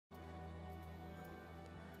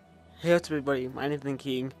Hey, what's up everybody, my name is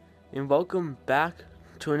King, and welcome back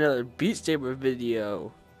to another Saber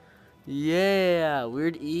video. Yeah,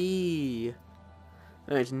 Weird E.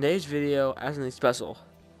 Anyway, today's video has something special.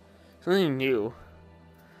 Something new.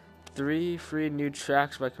 3 free new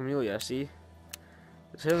tracks by Camellia, see?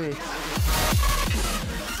 Tell me.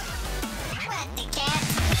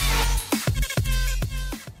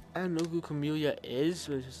 I don't know who Camellia is,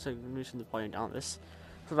 but it's just like, I'm just going to volume down this.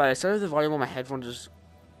 So if I started the volume on my headphones just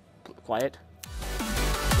quiet.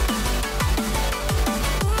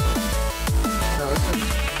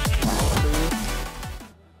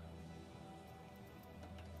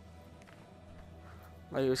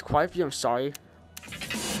 Like, it was quiet for you, I'm sorry.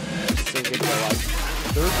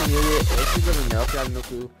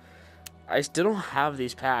 I still don't have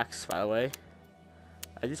these packs, by the way.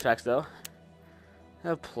 I have these packs though. I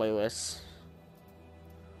have playlists.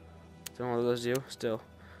 Don't know what those do still.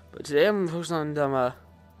 But today I'm focused on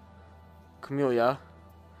Camellia.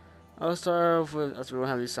 I'll start off with, we don't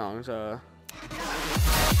have these songs. Let's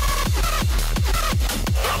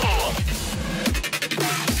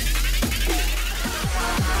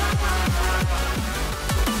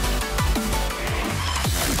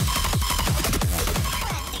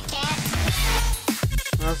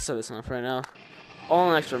set this one for right now. All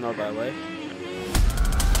an extra mode, by the way.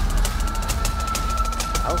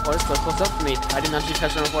 Oh, boy, it's close up to me. I didn't actually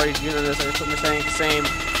test run before you know this. I just put my thing the same.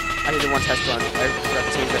 I did one test run. I forgot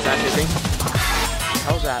to change this actually.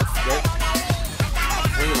 How's that? Good.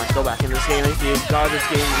 I need to go back in this game. I need to guard this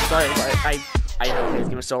game. I'm sorry, but I haven't played this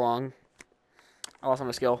game in so long. I lost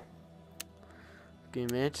my skill. Give me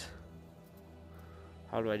a minute.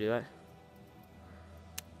 How do I do that?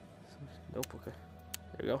 Nope, okay.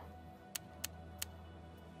 There we go.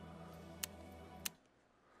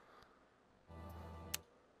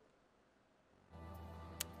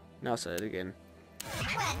 Now say it again.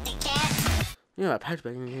 Yeah, I packed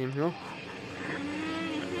back in the game, you know?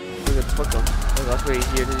 Look at the fuck on. That's way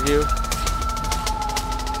easier to do.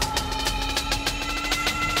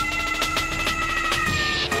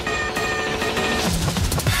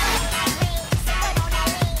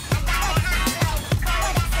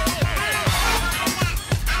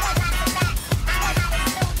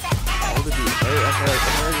 Follow the beat.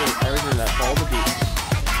 I remember that. Follow the beat.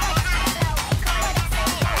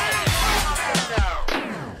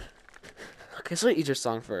 Okay, so let's eat your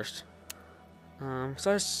song first.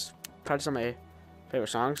 So I just practice on my favorite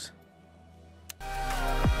songs. So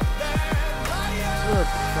we'll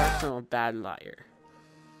practice on a Bad Liar.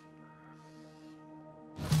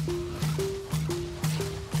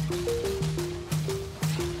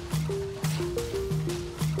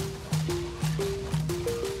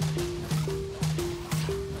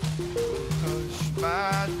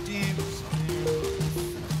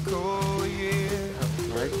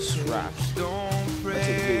 Scratch. Let's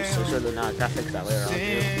take it loose, so sure they're not. Gotta fix that later on too.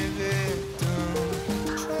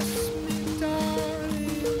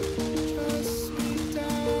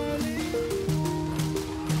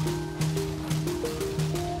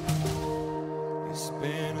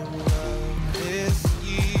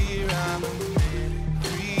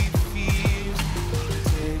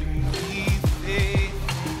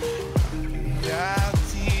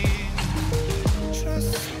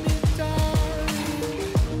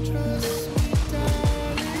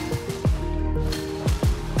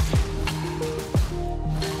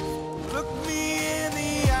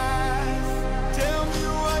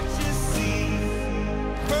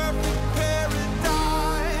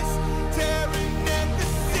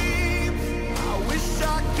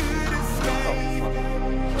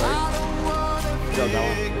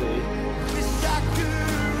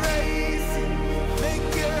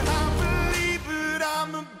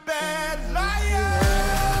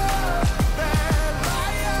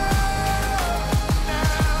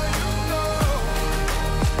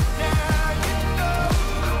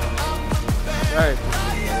 Alright, this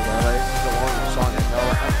is a long song, I know.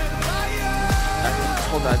 I can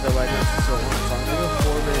hold that though, I know this is a long song. Maybe a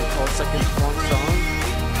 4-minute, 12-second long song.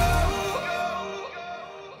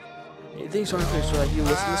 You think songs are so like you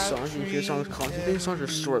listen to songs and you hear songs constantly, you think songs are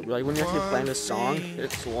short, but like when you're actually playing this song,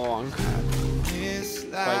 it's long.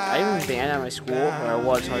 Like I even band at my school where I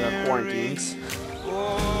was until I got quarantines.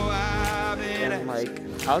 And like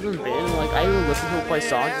I was in band and like I even listened to people play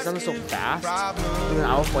songs, it sounded so fast. And then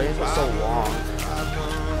I was playing it for so long.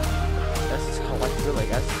 That's how I feel like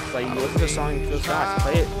that's like you listen to a song and it feels fast,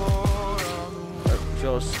 play it. It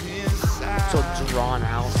feels so drawn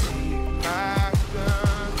out.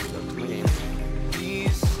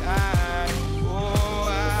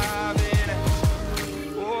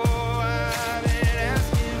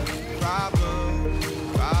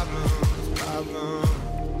 problem.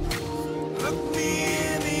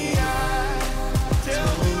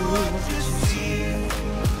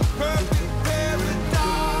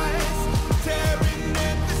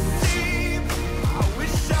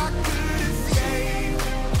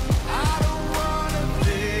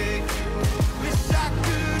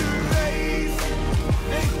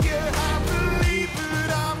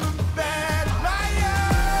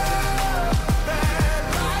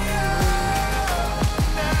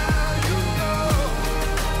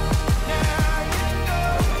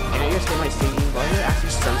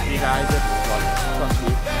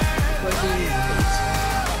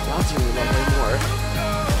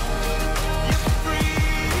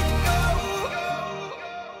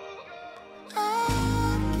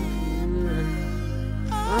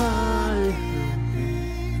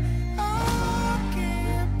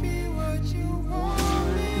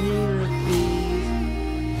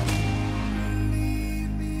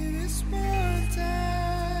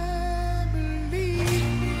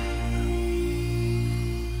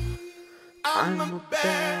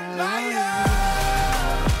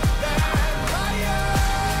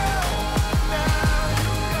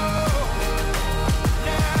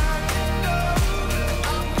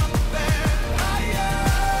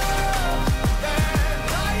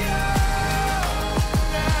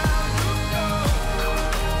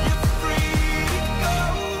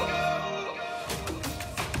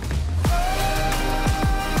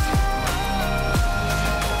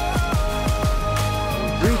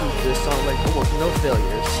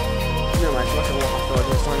 failures. No, I watched a lot of failures,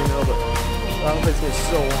 just letting you know, but I don't think it's been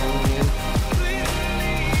so long, man.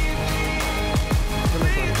 Come on,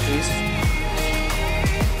 please.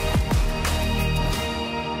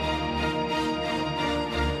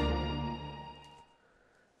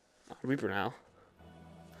 Reaper now.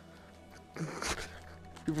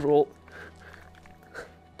 Reaper roll.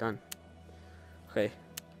 Done. Okay.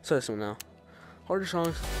 So this one now. Harder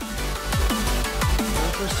songs.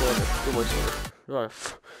 First order. Good voice order.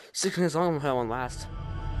 6 minutes long, I'm gonna have one last.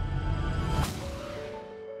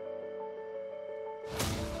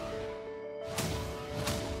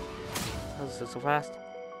 How's this so fast?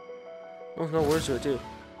 There's no words to it too.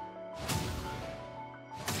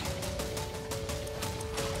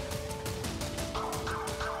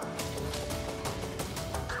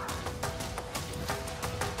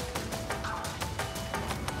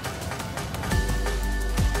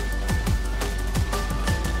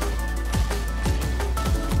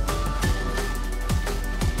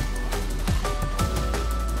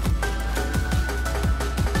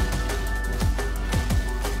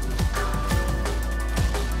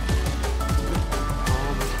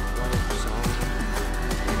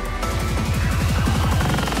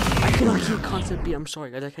 I cannot keep a constant beat. I'm sorry,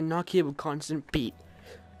 guys. I cannot keep a constant beat.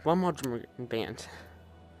 One more drummer in band.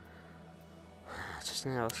 It's just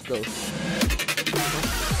now. Let's go.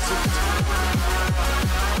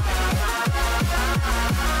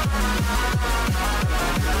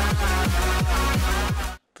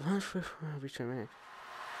 Reach a minute.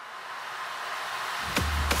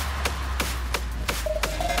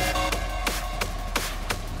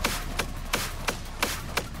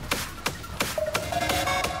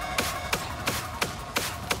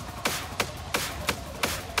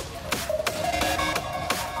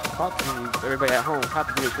 Copy, everybody at home,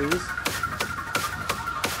 copy me, please.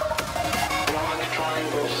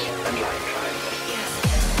 Triangles and line triangles.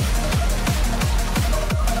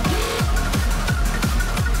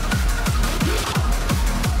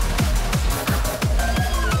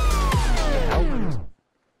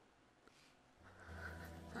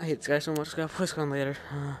 I hate this guy so much. It's gonna push on later.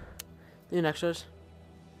 Need extras.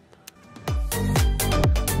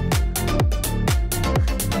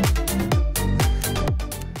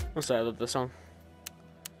 I'm sorry, I love this song.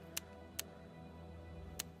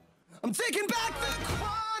 I'm taking back the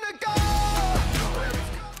chronicle.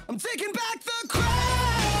 I'm taking back the crown.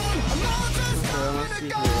 I'm all just Let's see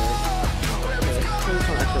go. here. Turn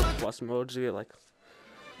on extra plus mode to get like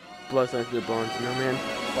blood like your bones, you know, man.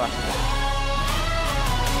 Flash.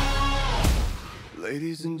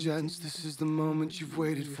 Ladies and gents, this is the moment you've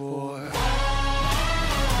waited for.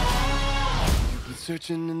 You've been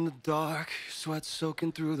searching in the dark, your sweat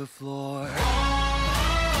soaking through the floor.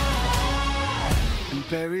 And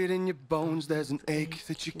buried in your bones, there's an ache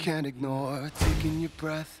that you can't ignore. Taking your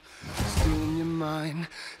breath, stealing your mind,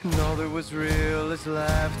 and all that was real is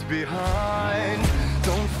left behind.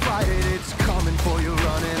 Don't fight it, it's coming for you,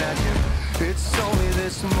 running at you. It's only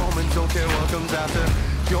this moment, don't care what comes after.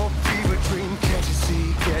 Your fever dream, can't you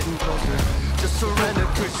see, getting closer. Just surrender,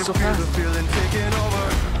 cause you feel the feeling taking over.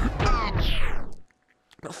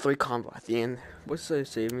 A 3 combo at the end. What's that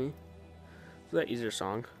save me? Is that easier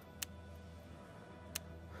song?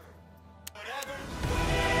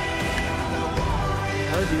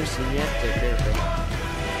 How did you see yet? There.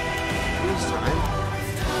 This time.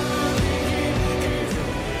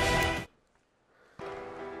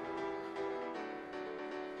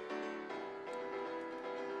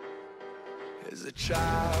 As a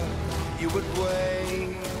child, you would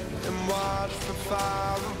wait and watch from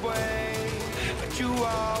far away. But you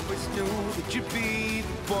always knew that you'd be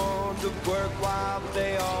the one to work while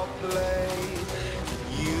they all played.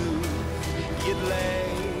 You'd lay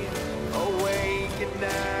awake at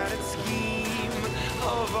night and scheme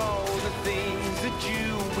of all the things that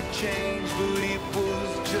you would change, but it was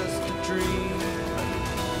just a dream.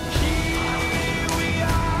 Here we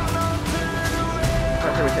are, don't turn away. I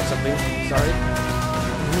heard we did something. Sorry.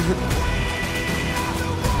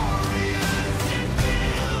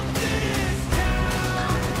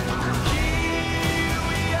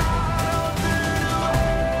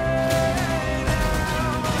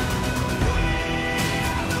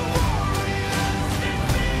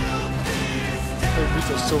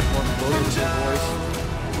 So fun,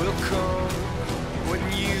 will come when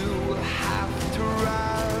you have to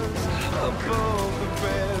rise above the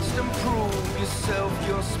rest and prove yourself.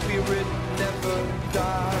 Your spirit never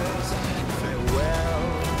dies.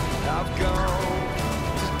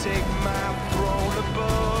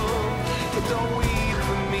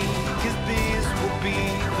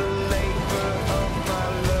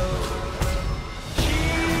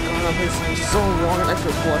 so long and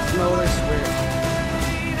extra plus mode, I swear.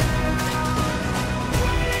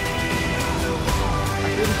 I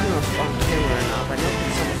didn't put it on camera or not, but I know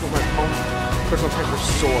that someone put my own personal character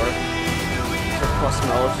sore for plus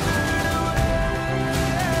mode.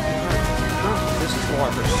 Not this far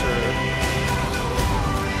for sure.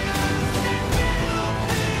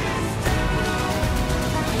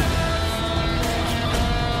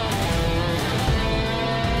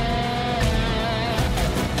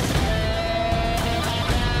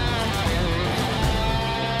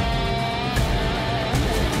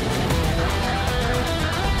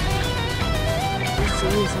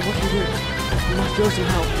 I must go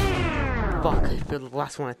somehow. Fuck, I failed the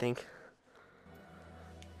last one, I think.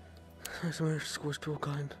 Somewhere scores people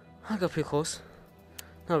gotten. I got pretty close.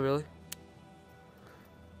 Not really.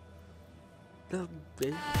 Little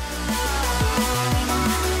bit.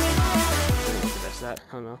 That's that.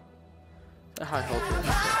 I don't know. That high hope.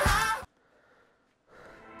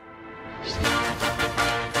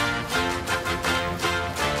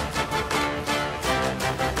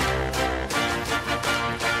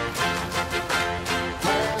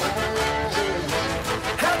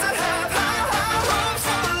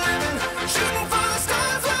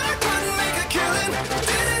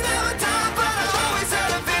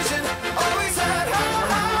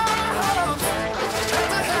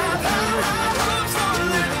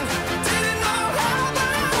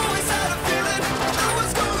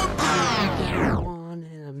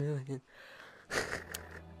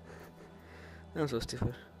 I'm so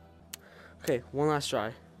stupid. Okay, one last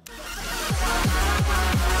try. 6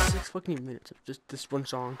 fucking minutes of just this one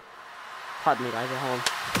song. Pardon me, guys, at home.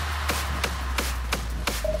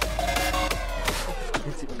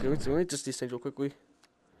 Let me just do things real quickly.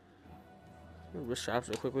 Wrist straps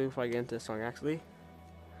real quickly before I get into the song, actually.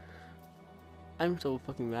 I'm so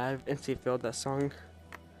fucking mad. NC failed that song.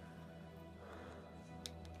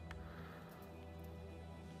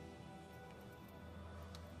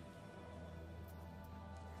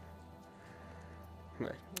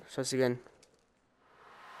 Right, so that's again.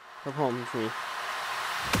 Come home with me.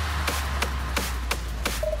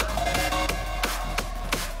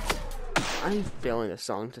 I'm failing this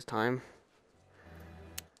song this time.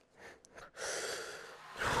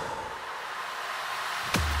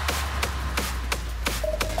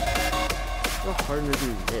 How hard to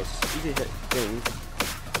do this? You can hit things.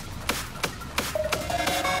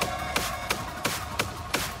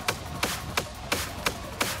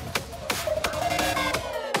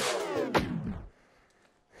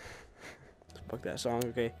 Fuck that song,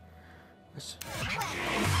 okay. Let's...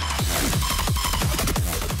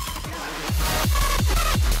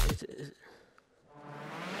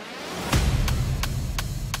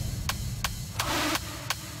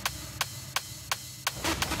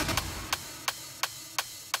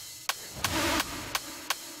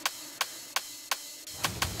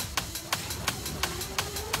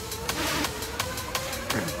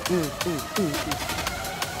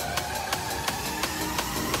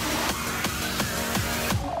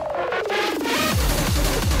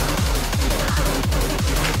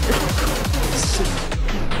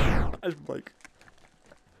 I'm like,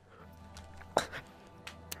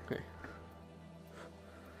 okay,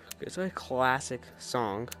 it's a classic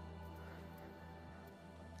song.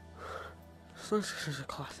 This is a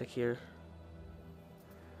classic here.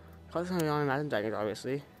 Probably gonna be on Imagine Dragons,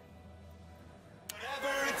 obviously.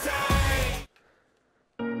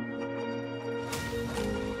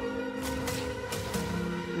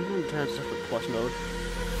 Turn stuff with plus mode.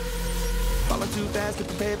 Falling too fast to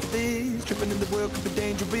prepare for this. Tripping in the world could be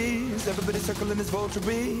dangerous. Everybody circling as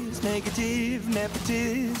vultures. Negative,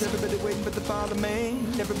 nepotist. Everybody waiting for the fall of man.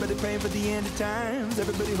 Everybody praying for the end of times.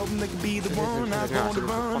 Everybody hoping they could be the one. I was born to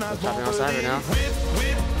run. I was born for this.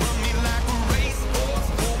 Whip, run me like a racehorse.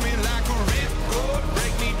 Pull me like a ripcord.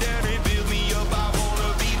 Break me down and build me up. I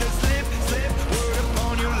wanna be the slip. Word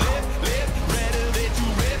upon your lip. Rather that you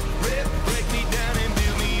rip. Break me down and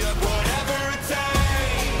build me up. Whatever it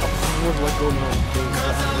takes. What's like going on?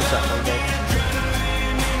 What's that one day?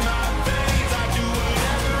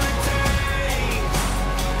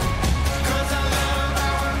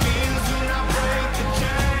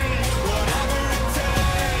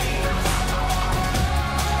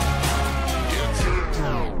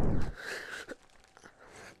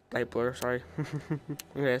 Blur, sorry. Okay,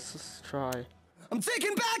 let's try. I'm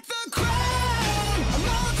taking back the crown. I'm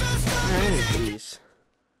all just please.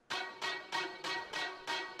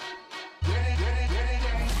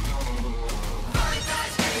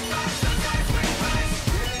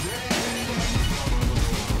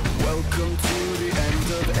 Welcome to the end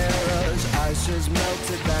of eras. Ice has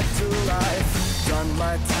melted back to life. Done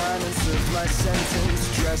my time and served my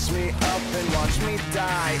sentence. Dress me up and watch me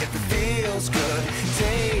die. If it feels good,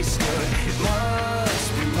 tastes good, it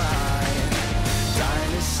must be mine.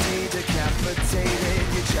 Dynasty decapitated,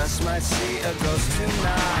 you just might see a ghost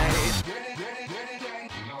tonight.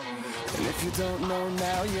 And if you don't know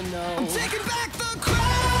now, you know. I'm taking back the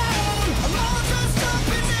crown. I'm all dressed up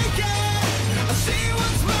and naked. I see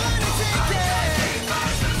what's mine and take it.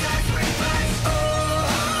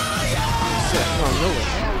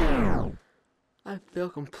 I feel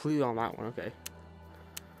completely on that one. Okay.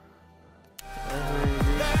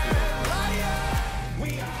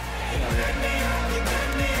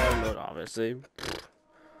 Load, obviously.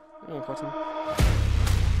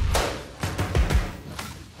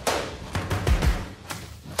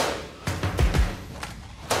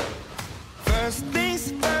 First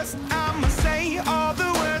things first, I'ma say all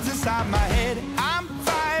the words inside my head. I'm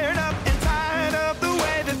fired up and tired of the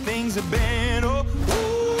way that things have been. Oh,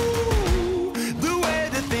 ooh, the way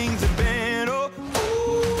that things have been. Oh,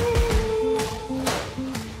 ooh.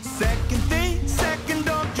 Second thing, second,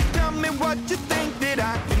 don't you tell me what you think that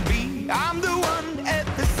I can be. I'm the one at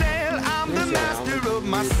the sail, I'm the master of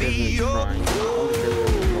my sea. Oh,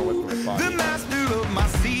 ooh, the master of my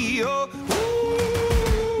sea. Oh,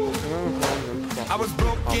 I was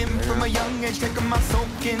broken from a young age, taking my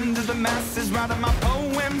soak into the masses, writing my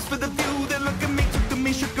poems for the few that look at me, took to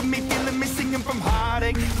me, shook at me, feeling me, singing from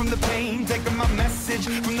heartache, from the pain, taking my message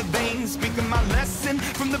from the veins, speaking my lesson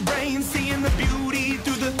from the brain, seeing the beauty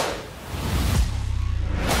through the...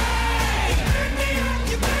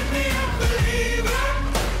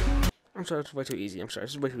 I'm sorry, it's way too easy. I'm sorry,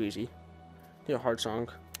 this is way too easy. It's a hard song.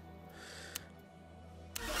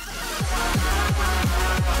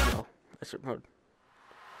 No, that's it. Mode.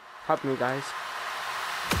 Help me, guys.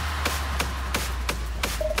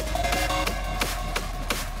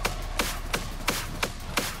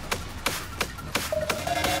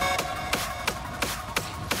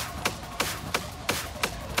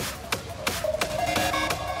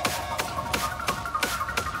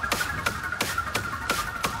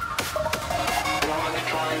 Dark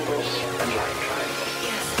triangles and light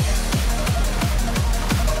triangles.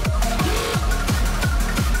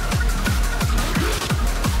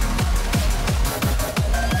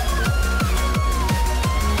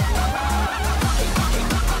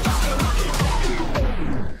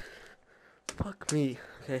 Fuck me.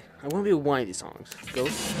 Okay, I want to be one of these songs.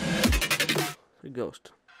 Ghost.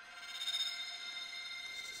 Ghost.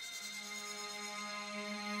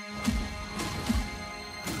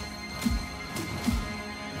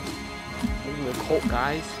 The cult,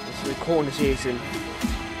 guys. It's the cult initiation.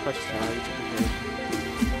 First time.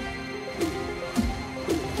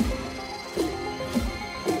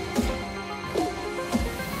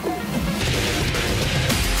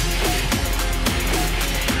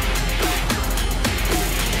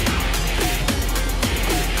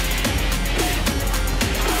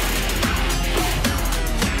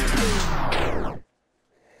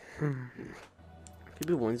 Could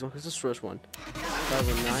be one of these ones, because this is the first one.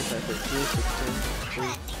 2009, 2013, 16, 3.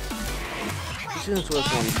 This is the first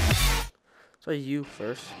one. So you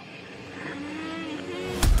first.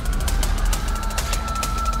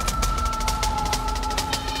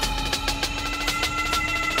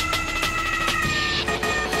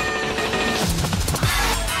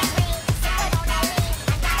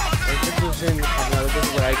 This is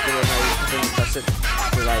where I get when I press it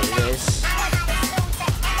like this.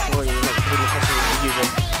 Or you might put in the pressing to use it.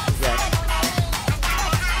 Yes.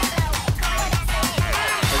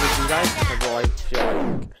 Everything, guys. Well, I feel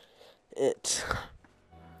like it.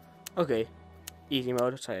 Okay. Easy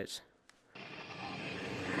mode. Try it.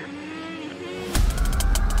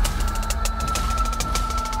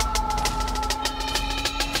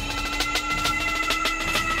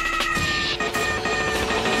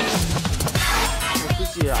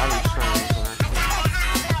 Yeah, I'm trying this one actually.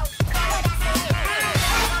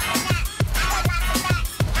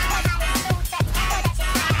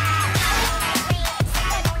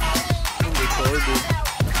 I'm recording.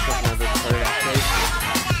 Just never recorded actually.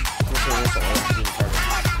 This one is all actually recorded.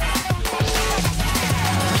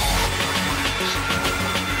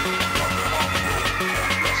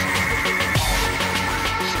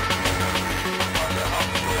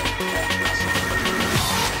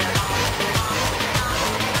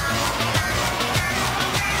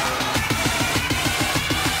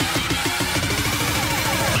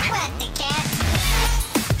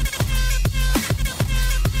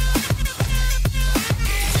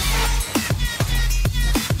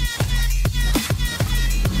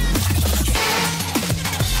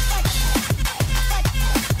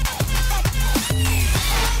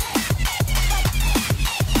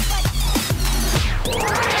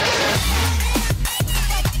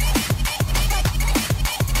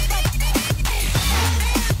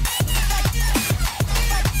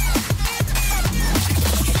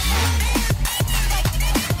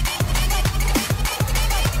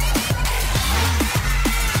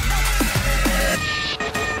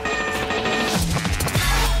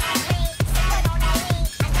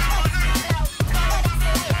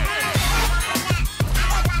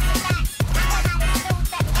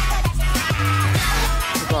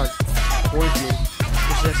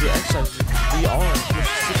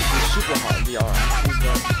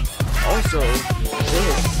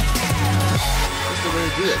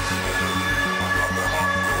 do this.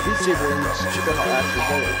 Beat Saber and super hot actually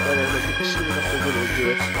better than super enough to really do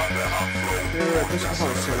it. Push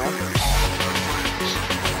components turn off.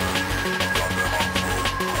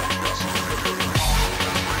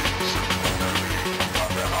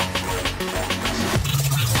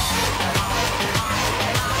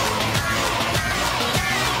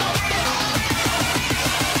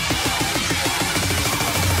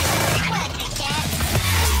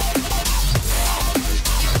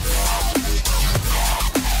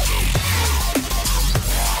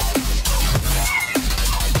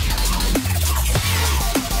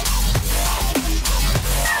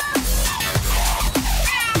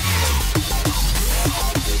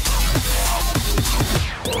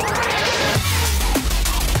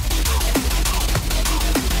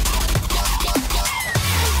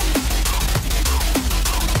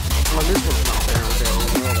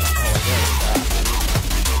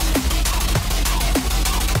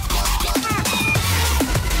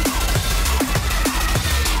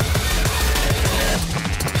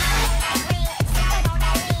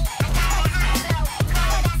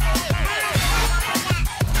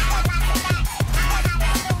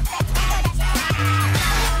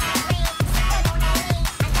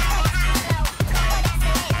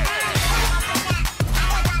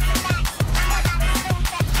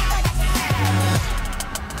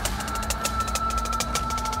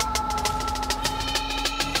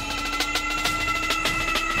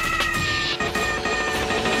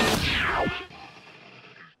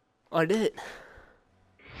 I did it.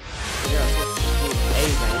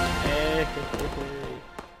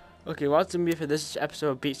 Okay, well that's gonna be for this episode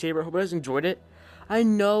of Beat Saber. Hope you guys enjoyed it. I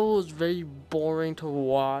know it was very boring to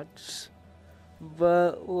watch,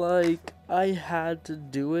 but like I had to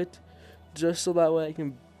do it just so that way I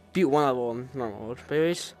can beat one level in normal mode. But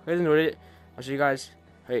anyways, I enjoyed it. I'll see you guys.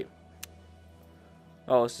 Wait.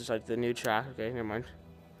 Oh, it's just like the new track. Okay, never mind.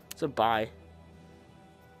 It's a bye.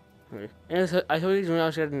 Okay. And I told you guys when I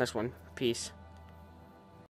was getting the next one. Peace.